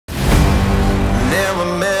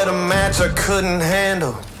match I couldn't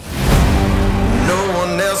handle. No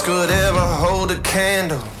one else could ever hold a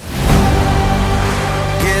candle.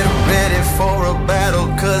 Get ready for a battle,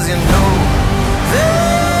 cause you know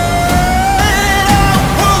that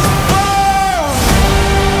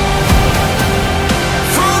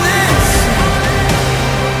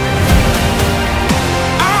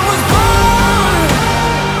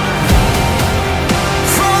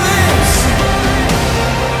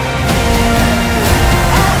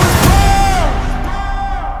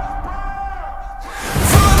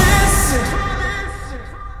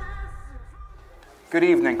Good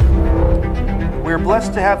evening. We are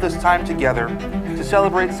blessed to have this time together to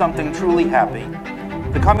celebrate something truly happy,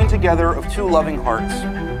 the coming together of two loving hearts.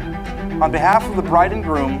 On behalf of the bride and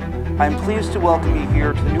groom, I am pleased to welcome you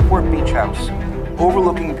here to the Newport Beach House,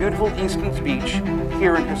 overlooking beautiful Eastlands Beach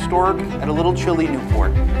here in historic and a little chilly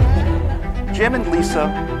Newport. Jim and Lisa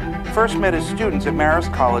first met as students at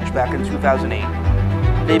Marist College back in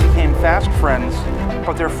 2008. They became fast friends,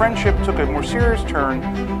 but their friendship took a more serious turn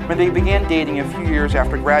when they began dating a few years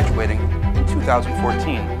after graduating in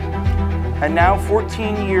 2014. And now,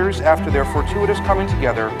 14 years after their fortuitous coming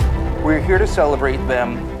together, we're here to celebrate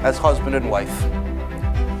them as husband and wife.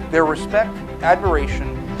 Their respect,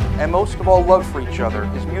 admiration, and most of all love for each other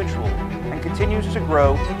is mutual and continues to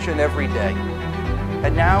grow each and every day.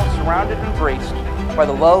 And now, surrounded and embraced by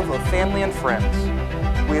the love of family and friends,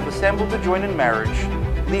 we have assembled to join in marriage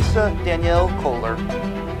Lisa Danielle Kohler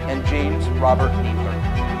and James Robert Needler.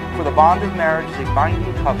 For the bond of marriage is a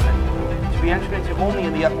binding covenant to be entered into only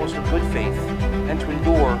in the utmost of good faith and to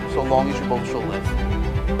endure so long as you both shall live.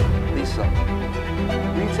 Lisa,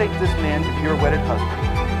 will you take this man to be your wedded husband,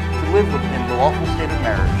 to live with him in the lawful state of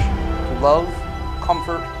marriage, to love,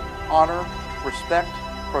 comfort, honor, respect,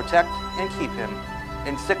 protect, and keep him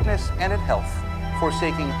in sickness and in health,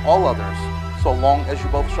 forsaking all others so long as you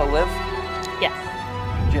both shall live? Yes.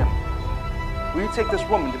 Jim, will you take this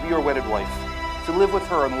woman to be your wedded wife, to live with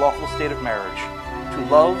her in the lawful state of marriage, to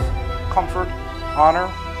love, comfort, honor,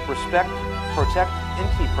 respect, protect, and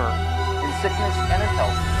keep her in sickness and in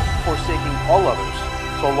health, forsaking all others,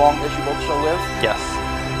 so long as you both shall live? Yes.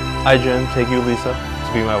 I, Jim, take you, Lisa, to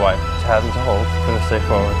be my wife, to have and to hold, from this day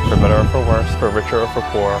forward, for better or for worse, for richer or for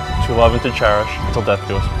poorer, to love and to cherish, until death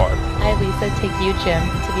do us part. I, Lisa, take you, Jim,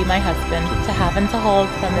 to be my husband, to have and to hold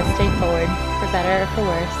from this day forward, for better or for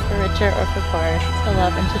worse, for richer or for poorer, to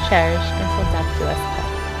love and to cherish until death do us part.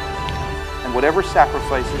 And whatever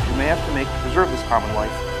sacrifices you may have to make to preserve this common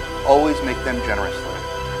life, always make them generously.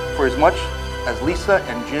 For as much as Lisa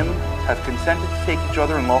and Jim have consented to take each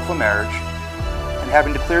other in lawful marriage, and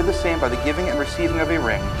having declared the same by the giving and receiving of a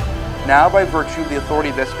ring, now by virtue of the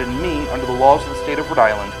authority vested in me under the laws of the state of Rhode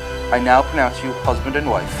Island, I now pronounce you husband and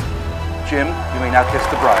wife. Jim, you may now kiss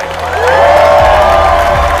the bride.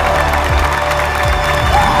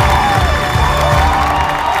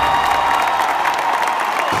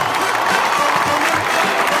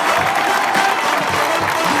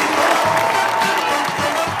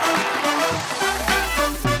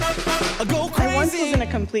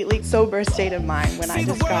 Completely sober state of mind when I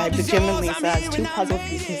described Jim and Lisa as two puzzle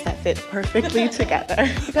pieces that fit perfectly together.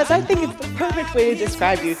 Because I think it's the perfect way to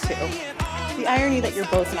describe you two. The irony that you're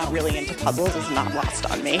both not really into puzzles is not lost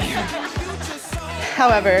on me.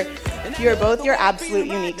 However, you're both your absolute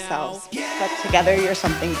unique selves, but together you're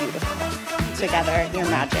something beautiful. Together, you're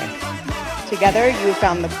magic. Together, you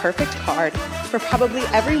found the perfect card for probably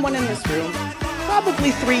everyone in this room,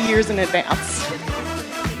 probably 3 years in advance.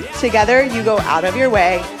 Together, you go out of your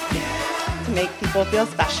way to make people feel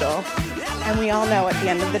special. And we all know at the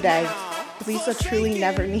end of the day, Lisa truly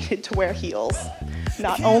never needed to wear heels.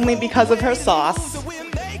 Not only because of her sauce,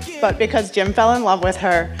 but because Jim fell in love with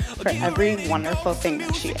her for every wonderful thing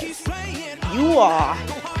that she is. You are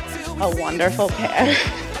a wonderful pair.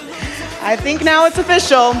 I think now it's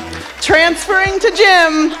official. Transferring to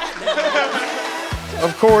Jim.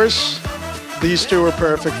 Of course, these two are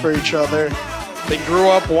perfect for each other. They grew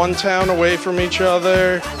up one town away from each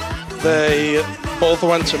other. They both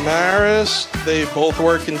went to Marist. They both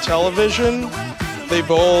work in television. They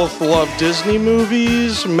both love Disney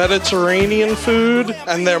movies, Mediterranean food,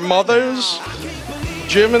 and their mothers.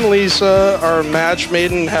 Jim and Lisa are a match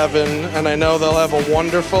made in heaven, and I know they'll have a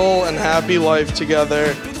wonderful and happy life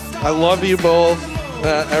together. I love you both.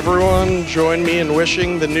 Everyone join me in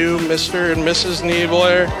wishing the new Mr. and Mrs.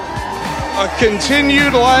 Needler a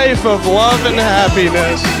continued life of love and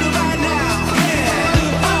happiness.